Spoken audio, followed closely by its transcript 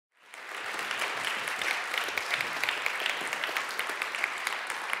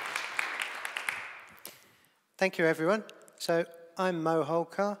Thank you, everyone. So I'm Mo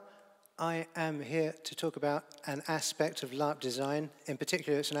Holkar. I am here to talk about an aspect of LARP design. In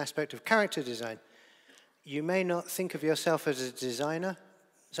particular, it's an aspect of character design. You may not think of yourself as a designer.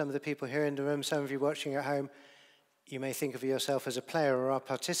 Some of the people here in the room, some of you watching at home, you may think of yourself as a player or a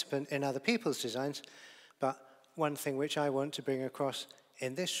participant in other people's designs. But one thing which I want to bring across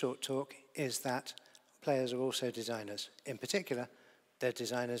in this short talk is that players are also designers. In particular, they're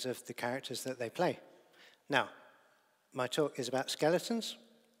designers of the characters that they play. Now, my talk is about skeletons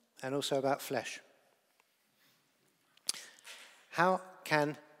and also about flesh. How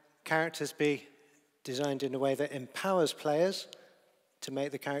can characters be designed in a way that empowers players to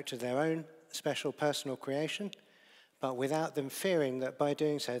make the character their own special personal creation, but without them fearing that by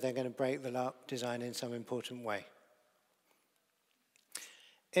doing so they're going to break the LARP design in some important way?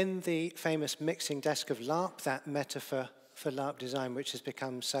 In the famous mixing desk of LARP, that metaphor for LARP design which has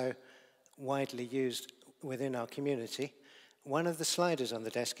become so widely used within our community, one of the sliders on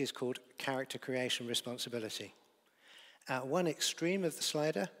the desk is called character creation responsibility. At one extreme of the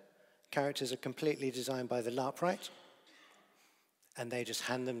slider, characters are completely designed by the larpwright, and they just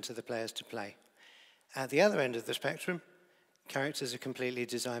hand them to the players to play. At the other end of the spectrum, characters are completely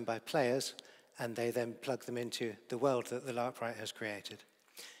designed by players, and they then plug them into the world that the larpwright has created.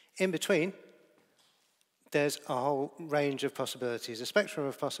 In between, there's a whole range of possibilities, a spectrum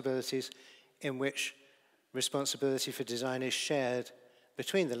of possibilities in which responsibility for design is shared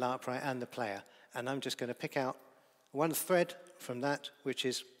between the larpwright and the player. And I'm just going to pick out one thread from that, which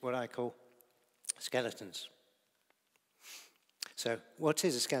is what I call skeletons. So, what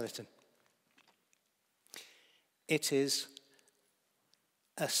is a skeleton? It is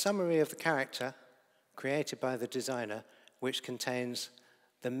a summary of the character created by the designer, which contains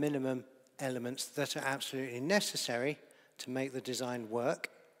the minimum elements that are absolutely necessary to make the design work,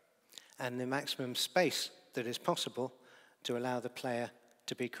 and the maximum space that is possible to allow the player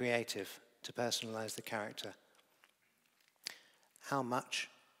to be creative, to personalize the character. How much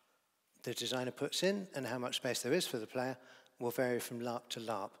the designer puts in and how much space there is for the player will vary from LARP to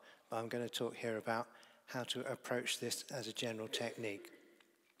LARP, but I'm going to talk here about how to approach this as a general technique.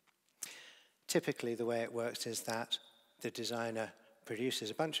 Typically, the way it works is that the designer produces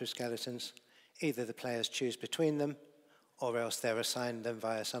a bunch of skeletons. Either the players choose between them, or else they're assigned them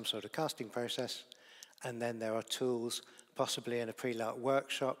via some sort of casting process. And then there are tools, possibly in a pre-LARP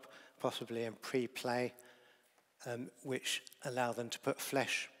workshop, possibly in pre-play, which allow them to put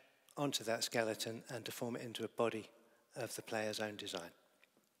flesh onto that skeleton and to form it into a body of the player's own design.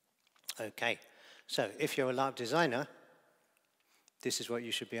 Okay, so if you're a LARP designer, this is what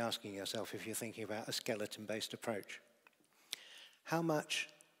you should be asking yourself if you're thinking about a skeleton-based approach. How much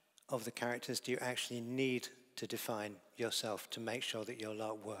of the characters do you actually need to define yourself to make sure that your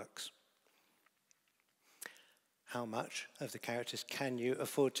LARP works? How much of the characters can you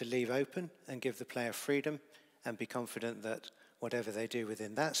afford to leave open and give the player freedom and be confident that whatever they do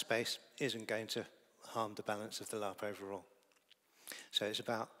within that space isn't going to harm the balance of the LARP overall? So it's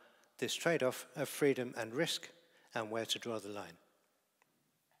about this trade-off of freedom and risk and where to draw the line.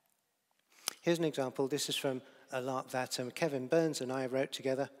 Here's an example. This is from a LARP that Kevin Burns and I wrote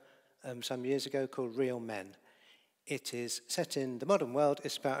together some years ago called Real Men. It is set in the modern world.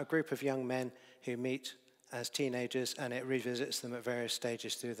 It's about a group of young men who meet as teenagers, and it revisits them at various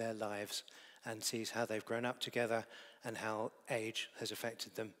stages through their lives and sees how they've grown up together and how age has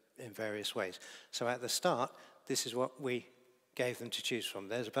affected them in various ways. So at the start, this is what we gave them to choose from.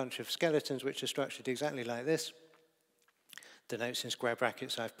 There's a bunch of skeletons which are structured exactly like this. The notes in square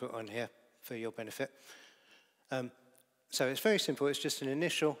brackets I've put on here for your benefit. So it's very simple. It's just an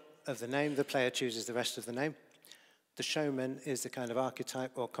initial of the name. The player chooses the rest of the name. The showman is the kind of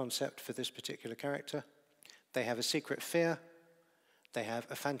archetype or concept for this particular character. They have a secret fear, they have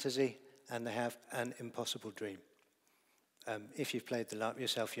a fantasy, and they have an impossible dream. If you've played the LARP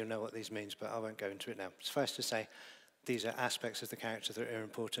yourself, you'll know what these means, but I won't go into it now. Suffice to say, these are aspects of the character that are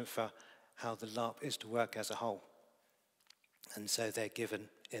important for how the LARP is to work as a whole. And so they're given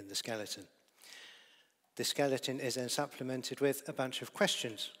in the skeleton. The skeleton is then supplemented with a bunch of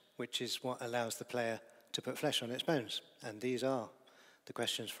questions, which is what allows the player to put flesh on its bones. And these are the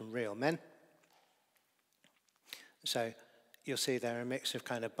questions from Real Men. So you'll see they're a mix of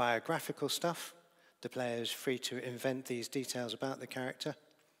kind of biographical stuff. The player is free to invent these details about the character,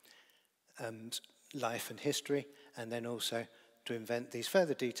 life and history, and then also to invent these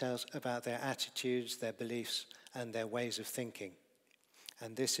further details about their attitudes, their beliefs, and their ways of thinking.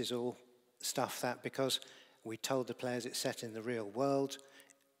 And this is all stuff that, because we told the players it's set in the real world,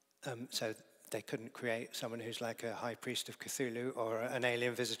 so They couldn't create someone who's like a high priest of Cthulhu or an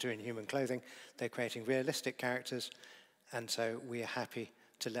alien visitor in human clothing. They're creating realistic characters, and so we are happy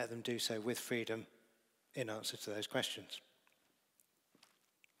to let them do so with freedom in answer to those questions.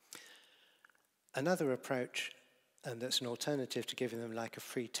 Another approach, and that's an alternative to giving them like a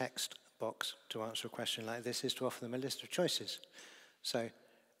free text box to answer a question like this, is to offer them a list of choices. So,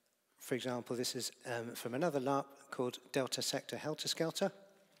 for example, this is from another LARP called Delta Sector Helter Skelter.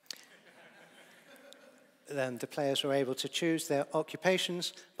 Then the players were able to choose their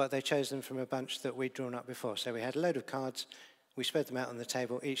occupations, but they chose them from a bunch that we'd drawn up before. So we had a load of cards, we spread them out on the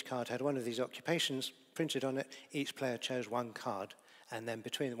table, each card had one of these occupations printed on it, each player chose one card, and then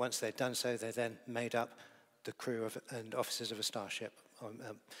once they'd done so, they then made up the crew and officers of a starship.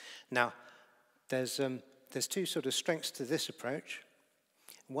 Now, there's two sort of strengths to this approach.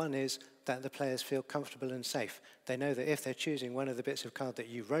 One is that the players feel comfortable and safe. They know that if they're choosing one of the bits of card that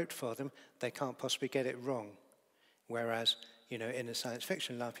you wrote for them, they can't possibly get it wrong. Whereas, you know, in a science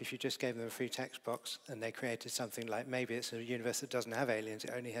fiction LARP, if you just gave them a free text box and they created something like, maybe it's a universe that doesn't have aliens,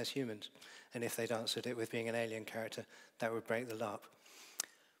 it only has humans. And if they'd answered it with being an alien character, that would break the LARP.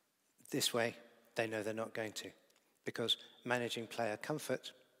 This way, they know they're not going to, because managing player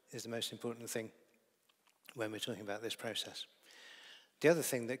comfort is the most important thing when we're talking about this process. The other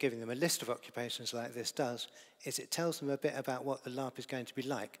thing that giving them a list of occupations like this does is it tells them a bit about what the LARP is going to be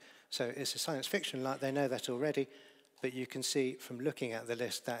like. So it's a science fiction LARP, they know that already, but you can see from looking at the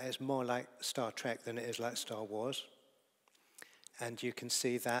list that it's more like Star Trek than it is like Star Wars. And you can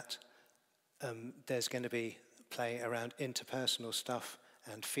see that there's going to be play around interpersonal stuff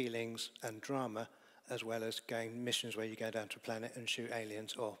and feelings and drama, as well as going missions where you go down to a planet and shoot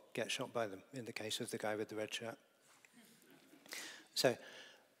aliens or get shot by them, in the case of the guy with the red shirt. So,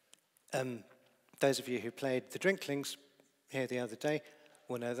 those of you who played the Drinklings here the other day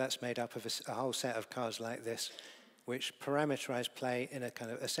will know that's made up of a whole set of cards like this, which parameterize play in a kind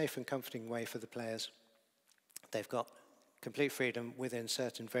of a safe and comforting way for the players. They've got complete freedom within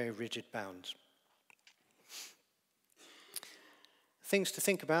certain very rigid bounds. Things to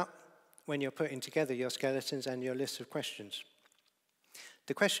think about when you're putting together your skeletons and your list of questions.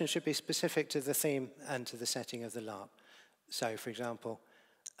 The questions should be specific to the theme and to the setting of the LARP. So, for example,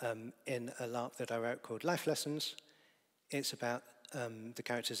 in a LARP that I wrote called Life Lessons, it's about the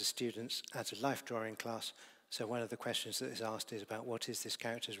characters as students at a life drawing class. So one of the questions that is asked is about what is this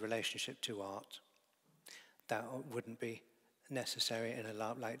character's relationship to art. That wouldn't be necessary in a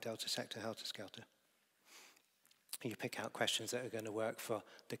LARP like Delta Sector Helter Skelter. You pick out questions that are going to work for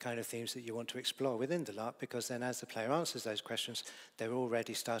the kind of themes that you want to explore within the LARP, because then as the player answers those questions, they're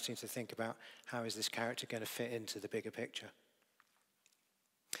already starting to think about how is this character going to fit into the bigger picture.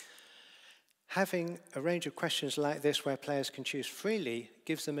 Having a range of questions like this where players can choose freely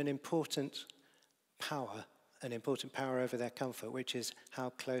gives them an important power over their comfort, which is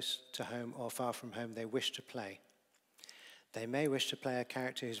how close to home or far from home they wish to play. They may wish to play a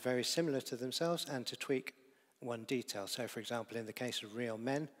character who's very similar to themselves and to tweak one detail. So, for example, in the case of Real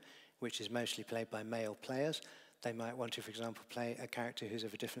Men, which is mostly played by male players, they might want to, for example, play a character who's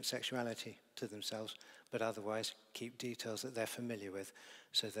of a different sexuality to themselves, but otherwise keep details that they're familiar with,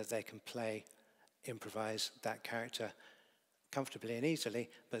 so that they can improvise that character comfortably and easily,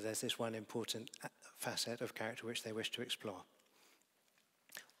 but there's this one important facet of character which they wish to explore.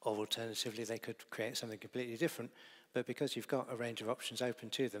 Or alternatively, they could create something completely different, but because you've got a range of options open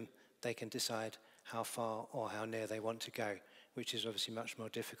to them, they can decide how far or how near they want to go, which is obviously much more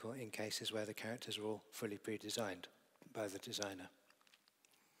difficult in cases where the characters are all fully pre-designed by the designer.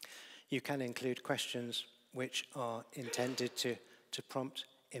 You can include questions which are intended to prompt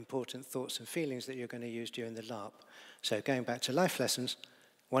important thoughts and feelings that you're going to use during the LARP. So going back to Life Lessons,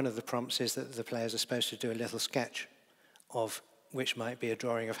 one of the prompts is that the players are supposed to do a little sketch of which might be a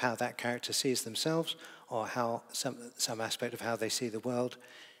drawing of how that character sees themselves, or how some aspect of how they see the world.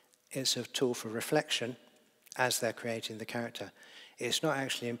 It's a tool for reflection as they're creating the character. It's not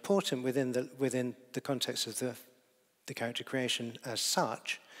actually important within the context of the character creation as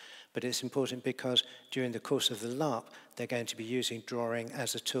such, but it's important because during the course of the LARP, they're going to be using drawing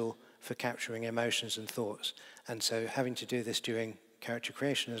as a tool for capturing emotions and thoughts. And so having to do this during character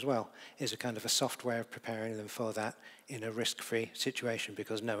creation as well is a kind of a soft way of preparing them for that in a risk-free situation,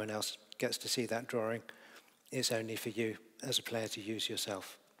 because no one else gets to see that drawing. It's only for you as a player to use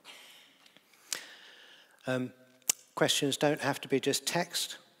yourself. Questions don't have to be just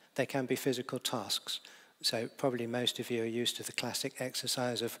text, they can be physical tasks. So probably most of you are used to the classic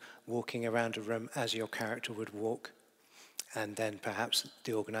exercise of walking around a room as your character would walk, and then perhaps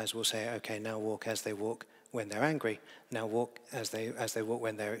the organizer will say, okay, now walk as they walk when they're angry, now walk as they walk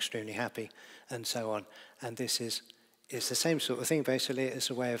when they're extremely happy, and so on. And this is the same sort of thing, basically. It's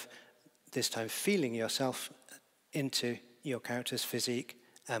a way of, this time, feeling yourself into your character's physique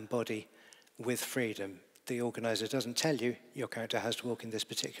and body with freedom. The organizer doesn't tell you your character has to walk in this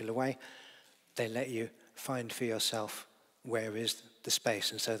particular way. They let you find for yourself where is the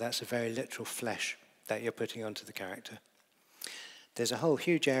space, and so that's a very literal flesh that you're putting onto the character. There's a whole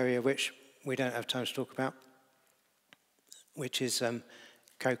huge area which we don't have time to talk about, which is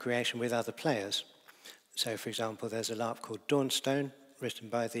co-creation with other players. So, for example, there's a LARP called Dawnstone, written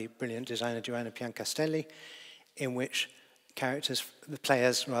by the brilliant designer Joanna Piancastelli, in which the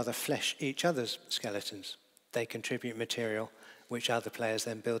players rather flesh each other's skeletons. They contribute material which other players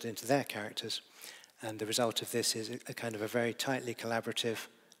then build into their characters. And the result of this is a kind of a very tightly collaborative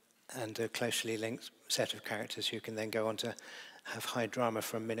and a closely linked set of characters who can then go on to have high drama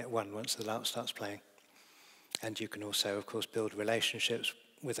from minute one once the LARP starts playing. And you can also, of course, build relationships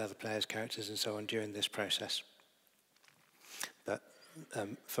with other players' characters and so on during this process. But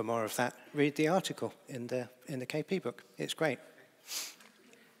for more of that, read the article in the KP book. It's great.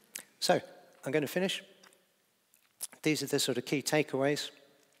 So, I'm going to finish. These are the sort of key takeaways.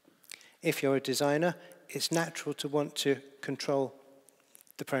 If you're a designer, it's natural to want to control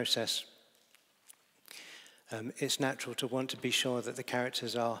the process. It's natural to want to be sure that the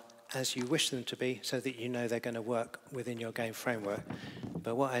characters are as you wish them to be, so that you know they're going to work within your game framework.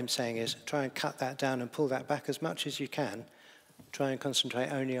 But what I'm saying is try and cut that down and pull that back as much as you can. Try and concentrate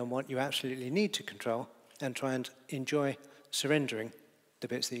only on what you absolutely need to control, and try and enjoy surrendering the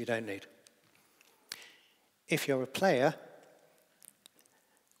bits that you don't need. If you're a player,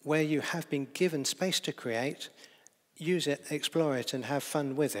 where you have been given space to create, use it, explore it, and have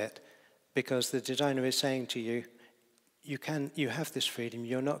fun with it, because the designer is saying to you, you have this freedom,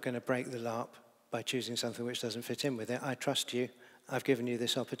 you're not going to break the LARP by choosing something which doesn't fit in with it. I trust you, I've given you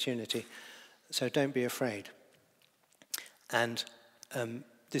this opportunity, so don't be afraid. And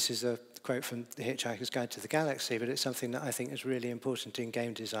this is a quote from The Hitchhiker's Guide to the Galaxy, but it's something that I think is really important in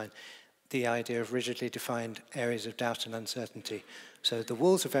game design, the idea of rigidly defined areas of doubt and uncertainty. So the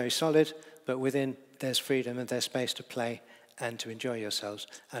walls are very solid, but within there's freedom and there's space to play and to enjoy yourselves.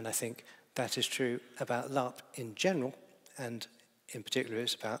 And I think that is true about LARP in general, and in particular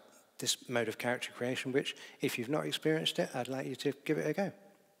it's about this mode of character creation, which, if you've not experienced it, I'd like you to give it a go.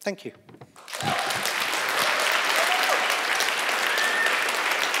 Thank you.